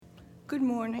Good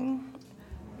morning.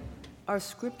 Our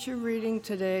scripture reading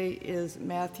today is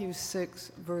Matthew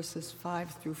 6, verses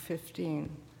 5 through 15.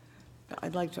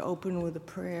 I'd like to open with a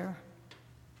prayer.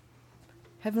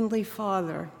 Heavenly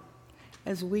Father,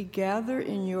 as we gather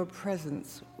in your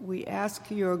presence, we ask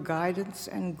your guidance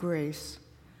and grace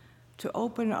to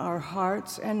open our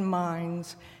hearts and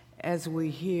minds as we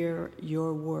hear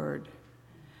your word.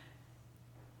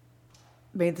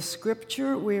 May the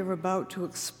scripture we are about to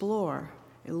explore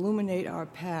illuminate our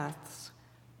paths,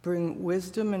 bring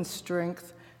wisdom and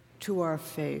strength to our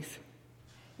faith.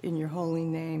 In your holy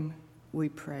name we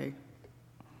pray.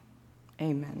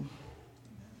 Amen.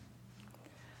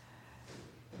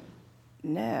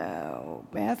 Now,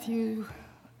 Matthew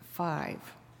 5.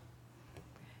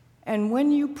 And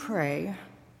when you pray,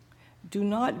 do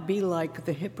not be like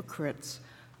the hypocrites,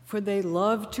 for they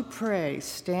love to pray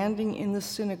standing in the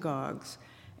synagogues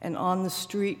and on the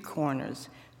street corners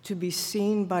to be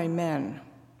seen by men.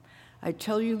 I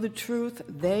tell you the truth,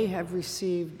 they have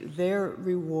received their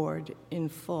reward in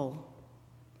full.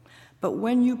 But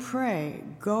when you pray,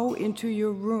 go into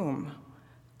your room,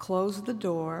 close the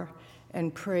door,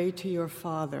 and pray to your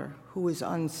Father who is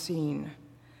unseen.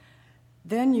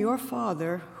 Then your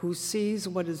Father, who sees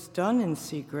what is done in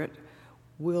secret,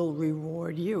 will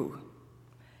reward you.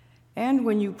 And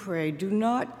when you pray, do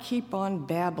not keep on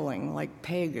babbling like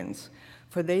pagans,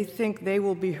 for they think they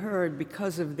will be heard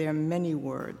because of their many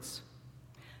words.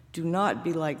 Do not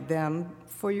be like them,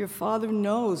 for your Father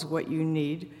knows what you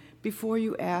need before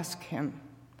you ask him.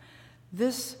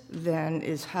 This, then,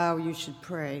 is how you should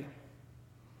pray.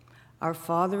 Our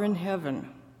Father in heaven,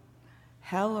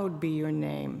 hallowed be your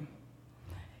name.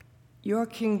 Your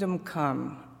kingdom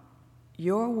come,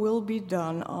 your will be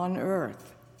done on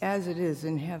earth as it is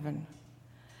in heaven.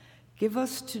 Give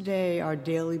us today our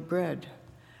daily bread.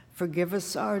 Forgive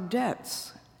us our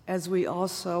debts, as we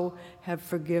also have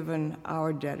forgiven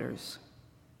our debtors.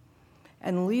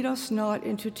 And lead us not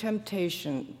into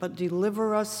temptation, but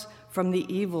deliver us from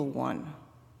the evil one.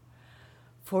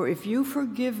 For if you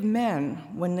forgive men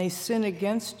when they sin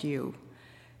against you,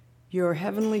 your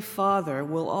heavenly Father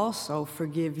will also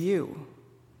forgive you.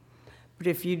 But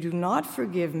if you do not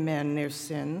forgive men their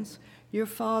sins, your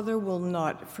Father will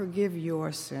not forgive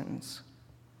your sins.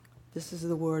 This is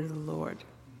the word of the Lord.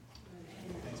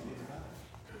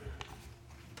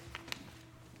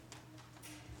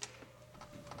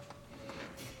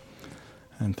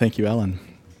 And thank you, Ellen.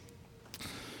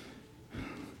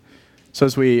 So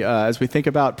as we think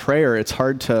about prayer, it's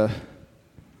hard to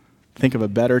think of a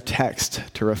better text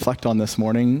to reflect on this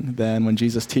morning than when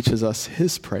Jesus teaches us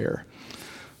his prayer,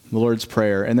 the Lord's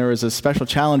Prayer. And there was a special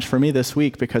challenge for me this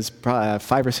week because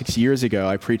 5 or 6 years ago,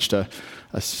 I preached a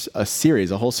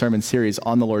whole sermon series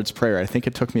on the Lord's Prayer. I think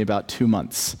it took me about 2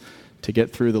 months to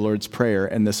get through the Lord's Prayer.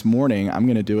 And this morning, I'm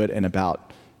going to do it in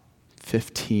about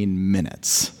 15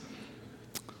 minutes.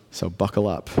 So buckle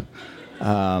up.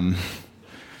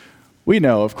 We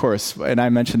know, of course, and I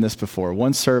mentioned this before,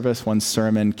 one service, one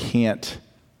sermon can't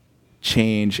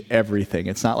change everything.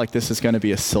 It's not like this is going to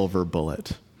be a silver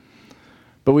bullet.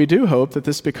 But we do hope that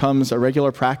this becomes a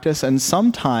regular practice, and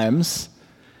sometimes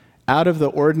out of the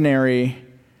ordinary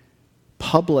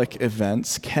public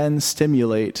events can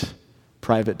stimulate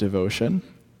private devotion.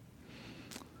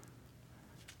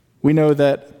 We know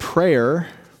that prayer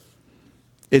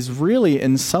is really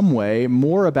in some way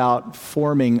more about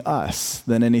forming us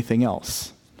than anything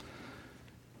else.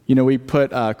 You know, we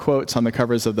put quotes on the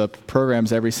covers of the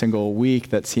programs every single week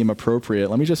that seem appropriate.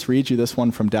 Let me just read you this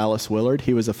one from Dallas Willard.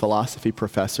 He was a philosophy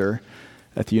professor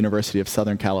at the University of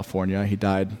Southern California. He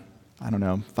died,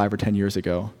 5 or 10 years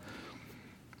ago.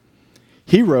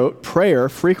 He wrote, "Prayer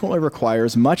frequently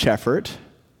requires much effort,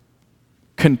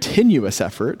 continuous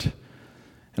effort,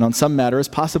 and on some matters,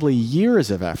 possibly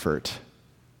years of effort.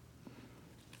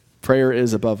 Prayer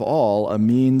is, above all, a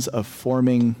means of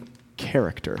forming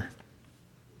character."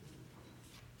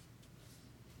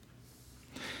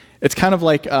 It's kind of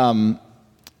like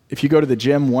if you go to the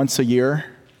gym once a year,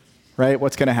 right?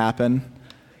 What's going to happen?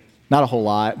 Not a whole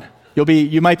lot. You'll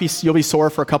be sore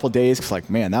for a couple days because,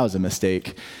 man, that was a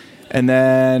mistake, and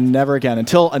then never again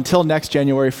until next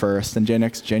January 1st and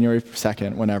next January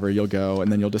 2nd, whenever you'll go,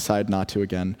 and then you'll decide not to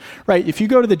again, right? If you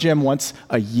go to the gym once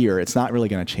a year, it's not really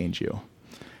going to change you.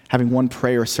 Having one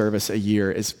prayer service a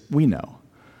year is, we know.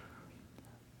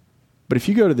 But if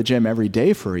you go to the gym every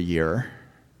day for a year,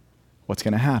 what's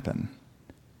going to happen?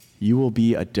 You will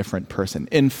be a different person.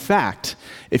 In fact,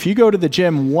 if you go to the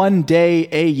gym one day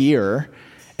a year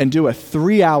and do a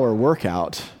 3-hour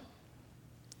workout,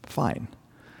 fine.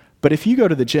 But if you go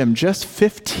to the gym just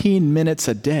 15 minutes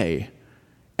a day,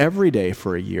 every day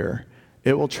for a year,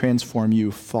 It will transform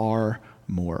you far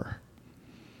more.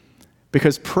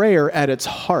 Because prayer at its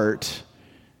heart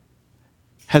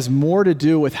has more to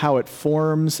do with how it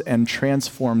forms and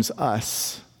transforms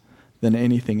us than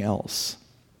anything else.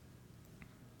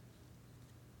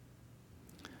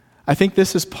 I think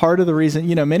this is part of the reason,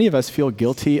 many of us feel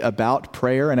guilty about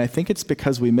prayer, and I think it's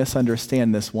because we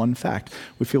misunderstand this one fact.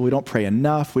 We feel we don't pray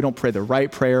enough, we don't pray the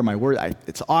right prayer,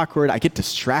 it's awkward, I get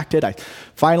distracted, I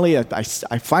finally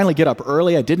get up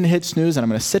early, I didn't hit snooze, and I'm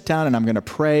going to sit down and I'm going to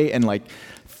pray, and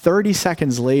 30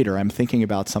 seconds later, I'm thinking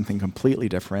about something completely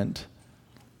different.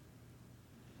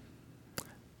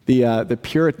 The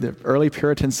early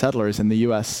Puritan settlers in the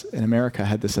U.S. and America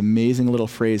had this amazing little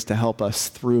phrase to help us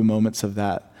through moments of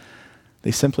that.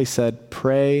 They simply said,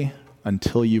 pray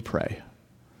until you pray.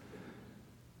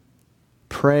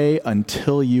 Pray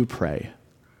until you pray.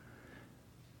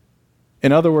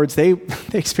 In other words, they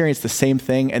experienced the same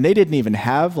thing, and they didn't even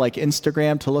have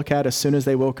Instagram to look at as soon as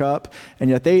they woke up, and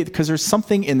yet because there's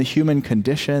something in the human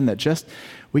condition that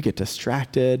we get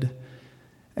distracted,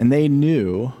 and they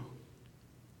knew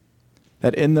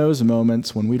that in those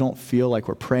moments when we don't feel like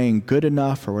we're praying good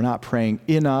enough, or we're not praying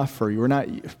enough, or we're not,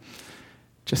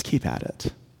 just keep at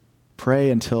it. Pray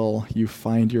until you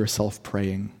find yourself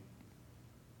praying.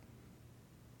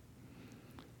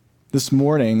 This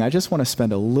morning, I just want to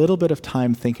spend a little bit of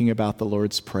time thinking about the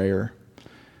Lord's Prayer.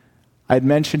 I had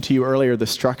mentioned to you earlier the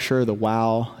structure, the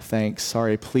wow, thanks,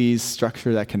 sorry, please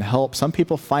structure that can help. Some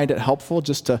people find it helpful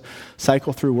just to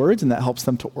cycle through words, and that helps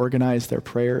them to organize their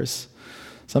prayers.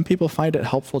 Some people find it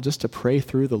helpful just to pray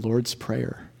through the Lord's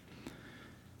Prayer.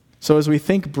 So as we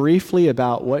think briefly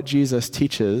about what Jesus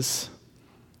teaches,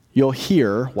 you'll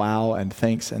hear wow and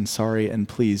thanks and sorry and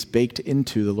please baked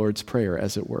into the Lord's Prayer,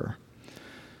 as it were.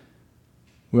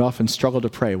 We often struggle to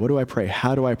pray. What do I pray?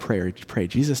 How do I pray?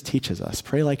 Jesus teaches us.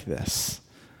 Pray like this.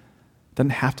 It doesn't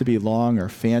have to be long or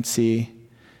fancy.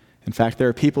 In fact, there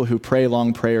are people who pray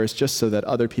long prayers just so that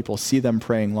other people see them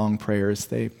praying long prayers.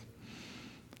 They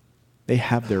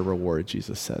have their reward,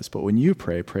 Jesus says. But when you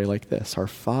pray like this. Our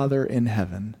Father in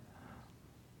heaven.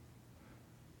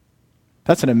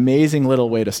 That's an amazing little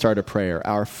way to start a prayer.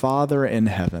 Our Father in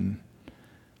heaven.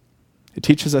 It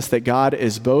teaches us that God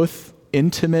is both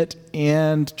intimate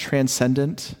and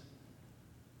transcendent.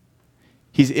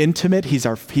 He's intimate. He's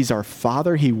our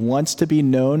Father. He wants to be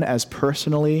known as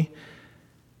personally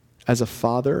as a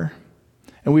father.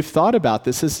 And we've thought about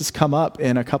this. This has come up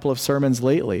in a couple of sermons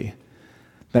lately.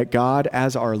 That God,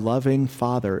 as our loving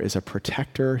Father, is a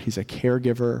protector. He's a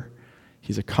caregiver.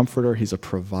 He's a comforter. He's a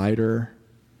provider.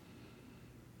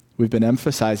 We've been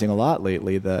emphasizing a lot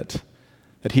lately that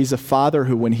he's a father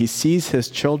who, when he sees his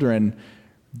children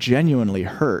genuinely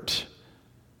hurt,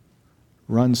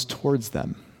 runs towards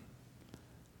them.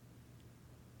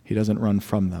 He doesn't run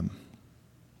from them.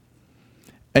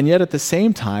 And yet at the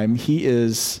same time, he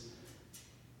is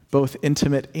both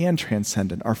intimate and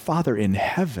transcendent. Our Father in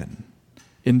heaven,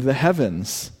 in the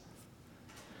heavens.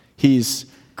 He's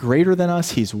greater than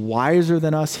us. He's wiser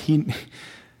than us. We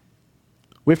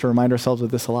have to remind ourselves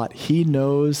of this a lot. He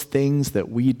knows things that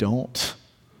we don't.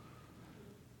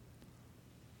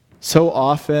 So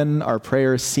often our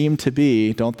prayers seem to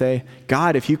be, don't they?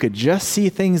 God, if you could just see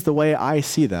things the way I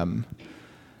see them.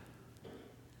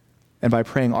 And by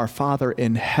praying our Father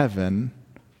in heaven,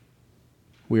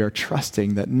 we are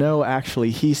trusting that no,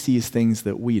 actually, he sees things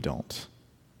that we don't.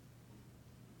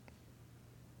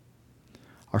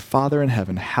 Our Father in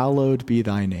heaven, hallowed be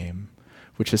thy name,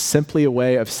 which is simply a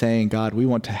way of saying, God, we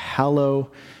want to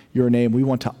hallow your name. We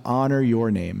want to honor your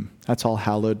name. That's all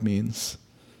hallowed means.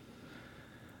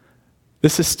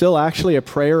 This is still actually a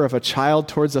prayer of a child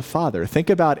towards a father. Think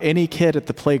about any kid at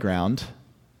the playground.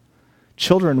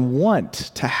 Children want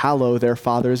to hallow their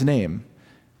father's name.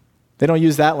 They don't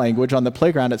use that language. On the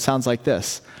playground, it sounds like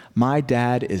this. My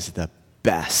dad is the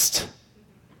best.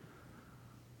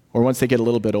 Or once they get a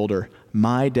little bit older,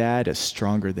 my dad is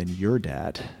stronger than your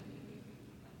dad.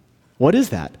 What is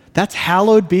that? That's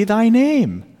hallowed be thy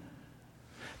name.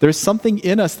 There's something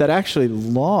in us that actually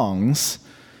longs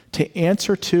to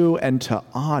answer to and to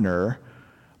honor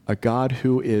a God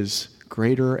who is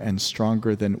greater and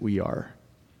stronger than we are.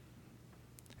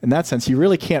 In that sense, you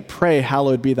really can't pray,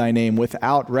 hallowed be thy name,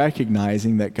 without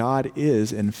recognizing that God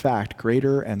is, in fact,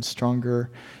 greater and stronger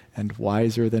and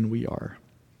wiser than we are.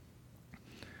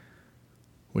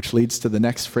 Which leads to the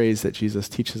next phrase that Jesus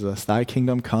teaches us, thy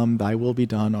kingdom come, thy will be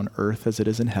done on earth as it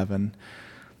is in heaven.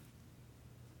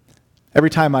 Every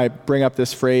time I bring up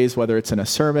this phrase, whether it's in a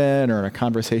sermon or in a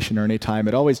conversation or any time,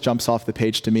 it always jumps off the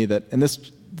page to me that, and this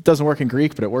doesn't work in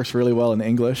Greek, but it works really well in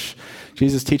English.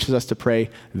 Jesus teaches us to pray,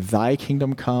 thy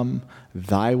kingdom come,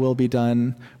 thy will be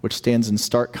done, which stands in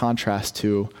stark contrast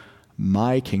to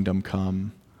my kingdom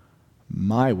come,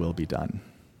 my will be done.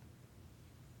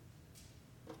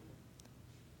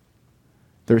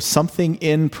 There's something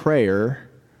in prayer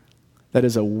that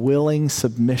is a willing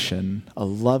submission, a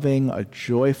loving, a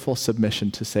joyful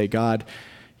submission to say, God,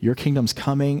 your kingdom's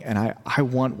coming, and I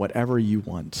want whatever you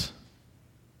want.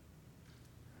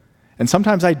 And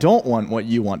sometimes I don't want what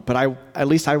you want, but at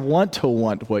least I want to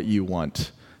want what you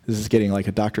want. This is getting like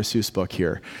a Dr. Seuss book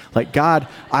here. Like, God,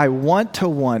 I want to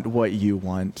want what you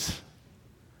want,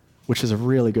 which is a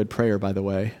really good prayer, by the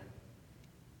way.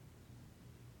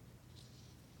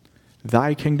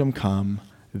 Thy kingdom come,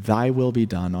 thy will be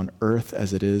done on earth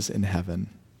as it is in heaven.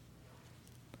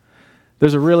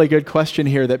 There's a really good question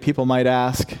here that people might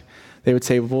ask. They would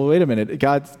say, well, wait a minute,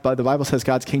 the Bible says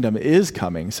God's kingdom is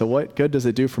coming, so what good does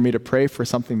it do for me to pray for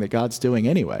something that God's doing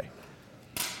anyway?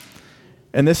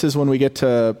 And this is when we get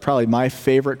to probably my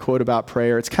favorite quote about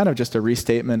prayer. It's kind of just a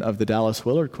restatement of the Dallas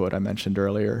Willard quote I mentioned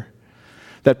earlier.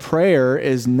 That prayer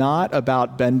is not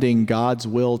about bending God's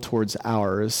will towards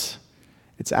ours.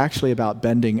 It's actually about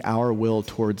bending our will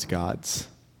towards God's.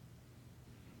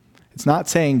 It's not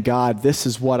saying, God, this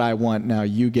is what I want, now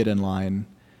you get in line.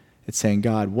 It's saying,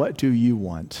 God, what do you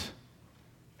want?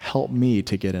 Help me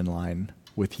to get in line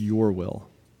with your will.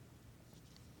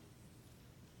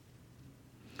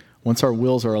 Once our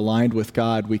wills are aligned with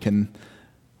God, we can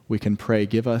pray,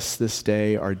 give us this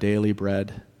day our daily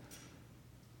bread.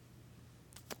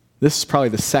 This is probably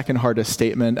the second hardest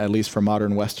statement, at least for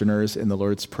modern Westerners, in the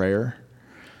Lord's Prayer.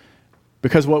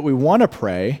 Because what we want to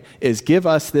pray is, give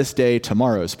us this day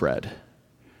tomorrow's bread.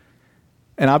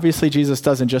 And obviously Jesus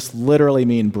doesn't just literally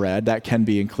mean bread. That can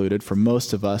be included. For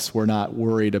most of us, we're not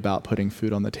worried about putting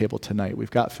food on the table tonight. We've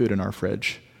got food in our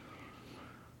fridge.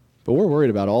 But we're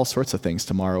worried about all sorts of things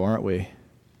tomorrow, aren't we?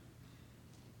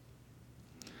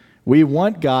 We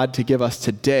want God to give us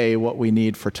today what we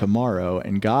need for tomorrow.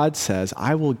 And God says,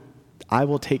 I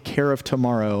will take care of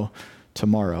tomorrow,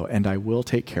 and I will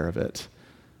take care of it.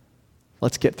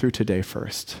 Let's get through today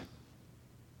first.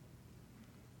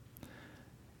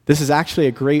 This is actually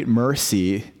a great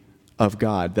mercy of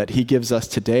God, that he gives us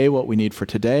today what we need for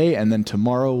today, and then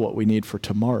tomorrow what we need for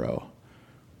tomorrow.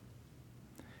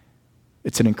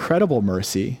 It's an incredible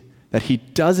mercy that he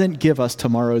doesn't give us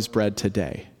tomorrow's bread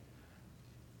today.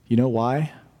 You know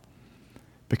why?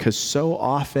 Because so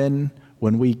often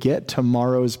when we get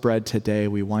tomorrow's bread today,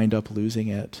 we wind up losing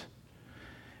it.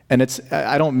 And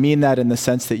I don't mean that in the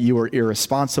sense that you are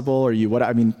irresponsible or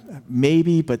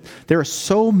maybe, but there are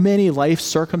so many life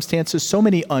circumstances, so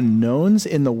many unknowns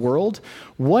in the world.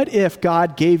 What if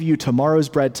God gave you tomorrow's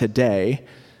bread today,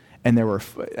 and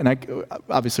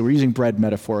obviously we're using bread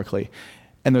metaphorically,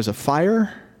 and there's a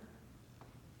fire,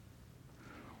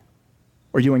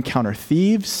 or you encounter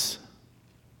thieves?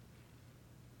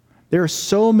 There are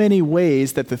so many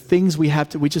ways that the things we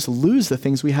just lose the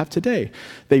things we have today.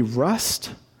 They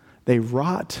rust. They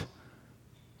rot.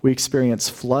 We experience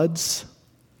floods.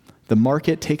 The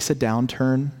market takes a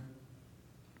downturn.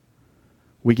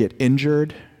 We get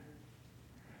injured.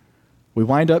 We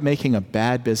wind up making a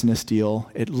bad business deal.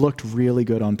 It looked really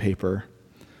good on paper,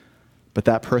 but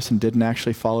that person didn't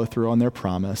actually follow through on their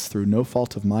promise through no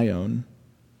fault of my own.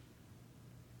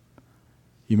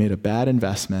 You made a bad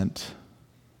investment,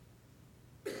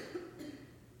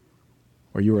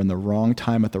 or you were in the wrong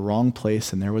time at the wrong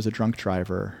place and there was a drunk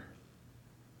driver.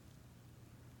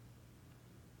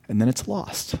 And then it's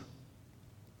lost.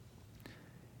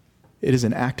 It is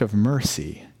an act of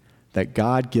mercy that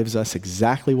God gives us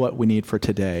exactly what we need for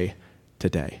today.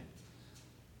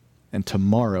 And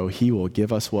tomorrow, he will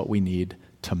give us what we need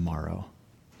tomorrow.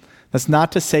 That's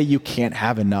not to say you can't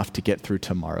have enough to get through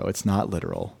tomorrow. It's not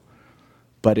literal.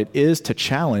 But it is to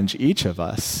challenge each of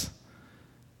us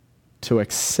to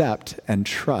accept and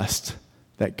trust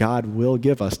that God will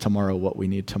give us tomorrow what we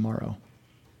need tomorrow.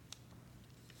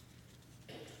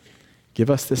 Give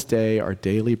us this day our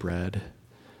daily bread.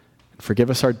 Forgive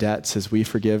us our debts as we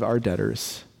forgive our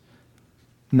debtors.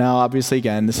 Now, obviously,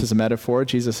 again, this is a metaphor.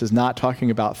 Jesus is not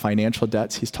talking about financial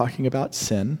debts. He's talking about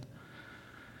sin.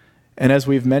 And as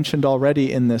we've mentioned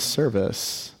already in this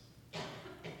service,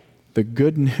 the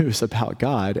good news about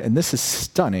God, and this is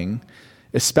stunning,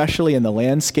 especially in the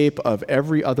landscape of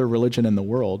every other religion in the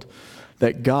world,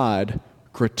 that God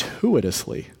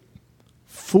gratuitously,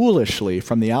 foolishly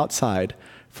from the outside,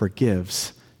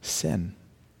 forgives sin.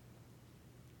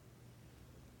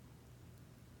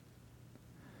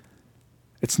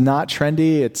 It's not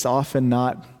trendy. It's often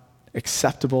not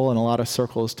acceptable in a lot of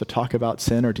circles to talk about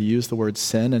sin or to use the word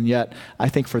sin, and yet I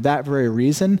think for that very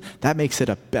reason, that makes it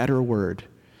a better word.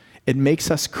 It makes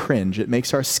us cringe. It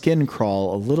makes our skin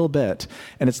crawl a little bit.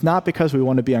 And it's not because we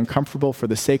want to be uncomfortable for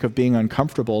the sake of being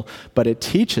uncomfortable, but it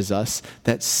teaches us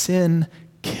that sin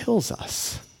kills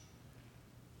us.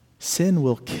 Sin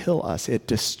will kill us. It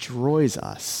destroys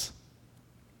us.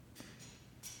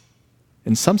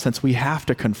 In some sense, we have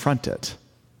to confront it.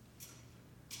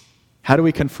 How do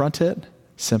we confront it?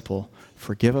 Simple.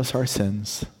 Forgive us our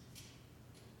sins.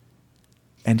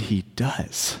 And he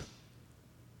does.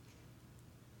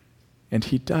 And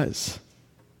he does.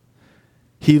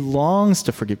 He longs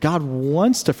to forgive. God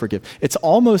wants to forgive. It's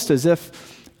almost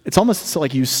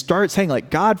like you start saying, like,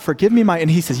 God, forgive me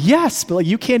and he says, yes, but like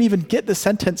you can't even get the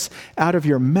sentence out of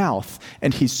your mouth.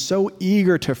 And he's so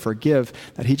eager to forgive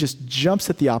that he just jumps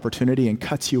at the opportunity and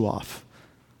cuts you off.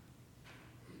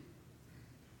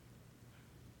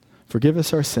 Forgive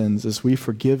us our sins as we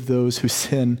forgive those who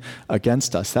sin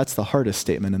against us. That's the hardest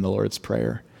statement in the Lord's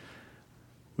Prayer.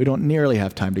 We don't nearly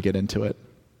have time to get into it.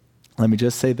 Let me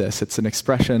just say this. It's an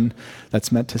expression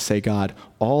that's meant to say, God,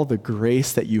 all the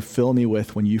grace that you fill me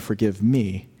with when you forgive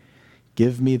me,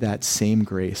 give me that same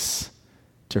grace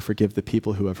to forgive the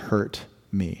people who have hurt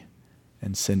me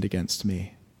and sinned against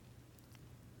me.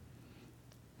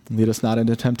 Lead us not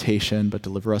into temptation, but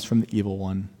deliver us from the evil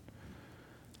one.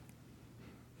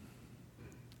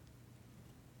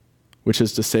 Which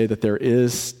is to say that there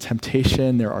is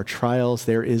temptation, there are trials,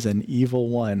 there is an evil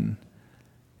one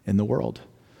in the world.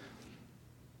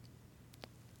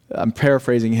 I'm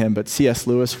paraphrasing him, but C.S.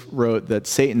 Lewis wrote that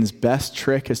Satan's best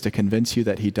trick is to convince you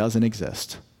that he doesn't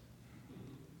exist.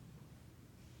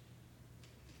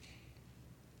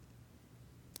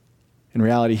 In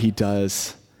reality, he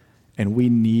does, and we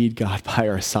need God by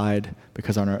our side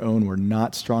because on our own we're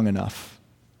not strong enough.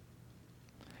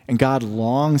 And God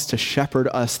longs to shepherd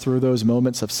us through those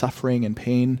moments of suffering and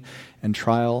pain and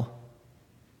trial.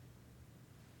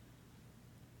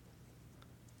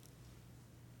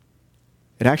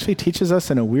 It actually teaches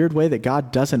us in a weird way that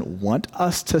God doesn't want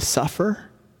us to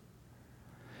suffer.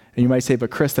 And you might say,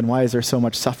 but Chris, then why is there so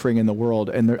much suffering in the world?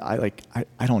 And I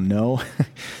don't know.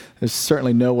 There's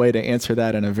certainly no way to answer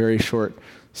that in a very short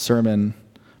sermon.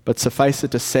 But suffice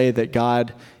it to say that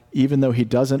God, even though he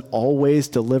doesn't always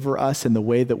deliver us in the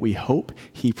way that we hope,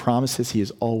 he promises he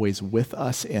is always with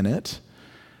us in it.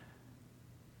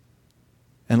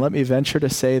 And let me venture to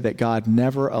say that God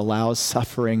never allows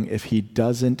suffering if he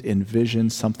doesn't envision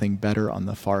something better on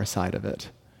the far side of it.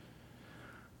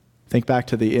 Think back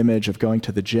to the image of going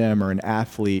to the gym or an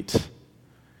athlete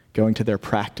going to their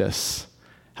practice.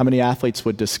 How many athletes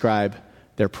would describe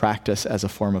their practice as a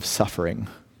form of suffering?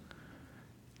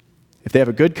 If they have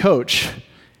a good coach,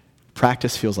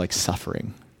 practice feels like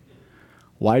suffering.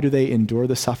 Why do they endure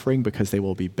the suffering? Because they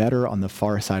will be better on the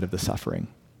far side of the suffering.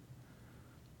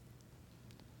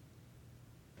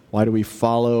 Why do we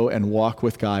follow and walk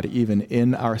with God even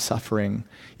in our suffering?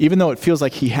 Even though it feels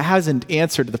like he hasn't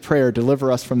answered the prayer, deliver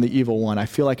us from the evil one, I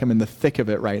feel like I'm in the thick of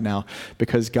it right now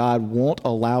because God won't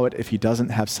allow it if he doesn't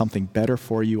have something better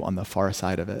for you on the far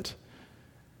side of it.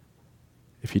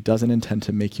 If he doesn't intend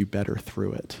to make you better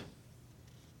through it.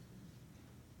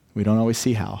 We don't always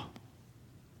see how.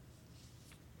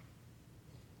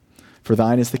 For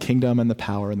thine is the kingdom and the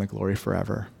power and the glory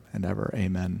forever and ever.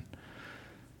 Amen.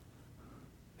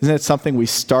 Isn't it something we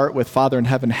start with, Father in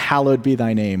heaven, hallowed be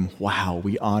thy name. Wow,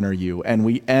 we honor you. And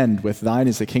we end with thine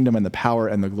is the kingdom and the power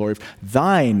and the glory.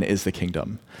 Thine is the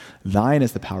kingdom. Thine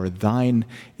is the power. Thine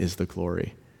is the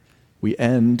glory. We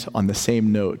end on the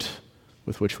same note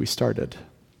with which we started.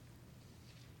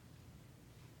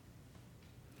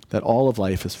 That all of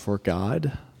life is for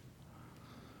God.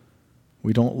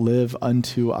 We don't live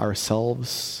unto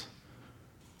ourselves.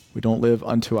 We don't live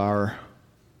unto our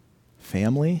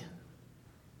family.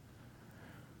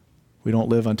 We don't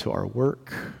live unto our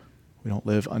work. We don't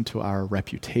live unto our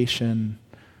reputation.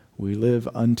 We live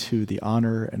unto the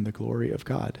honor and the glory of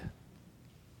God.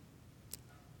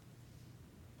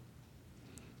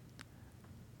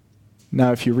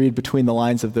 Now, if you read between the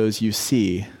lines of those, you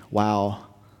see, wow,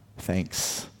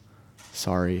 thanks,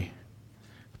 sorry,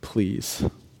 please,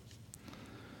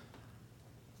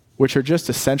 which are just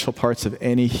essential parts of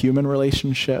any human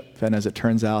relationship. And as it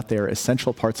turns out, they are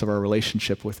essential parts of our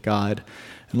relationship with God.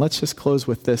 And let's just close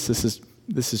with this.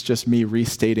 This is just me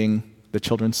restating the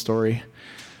children's story.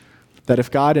 That if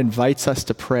God invites us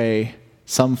to pray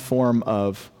some form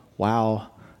of,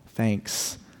 wow,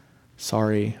 thanks,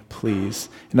 sorry, please.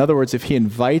 In other words, if he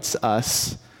invites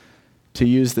us to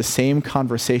use the same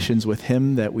conversations with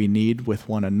him that we need with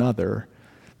one another,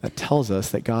 that tells us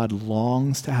that God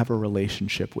longs to have a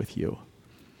relationship with you.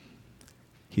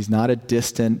 He's not a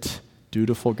distant,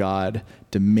 dutiful God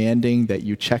demanding that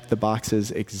you check the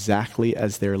boxes exactly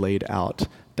as they're laid out.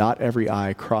 Dot every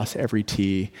I, cross every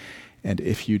T, and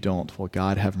if you don't, will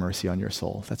God have mercy on your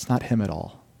soul? That's not him at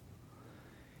all.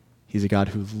 He's a God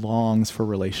who longs for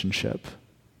relationship.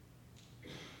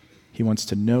 He wants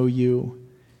to know you.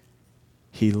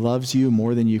 He loves you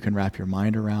more than you can wrap your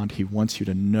mind around. He wants you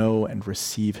to know and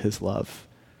receive his love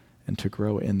and to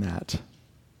grow in that.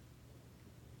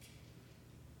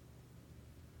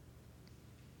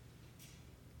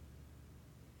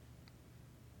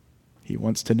 He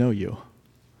wants to know you.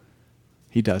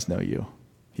 He does know you.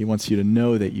 He wants you to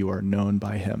know that you are known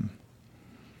by him.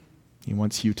 He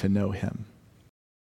wants you to know him.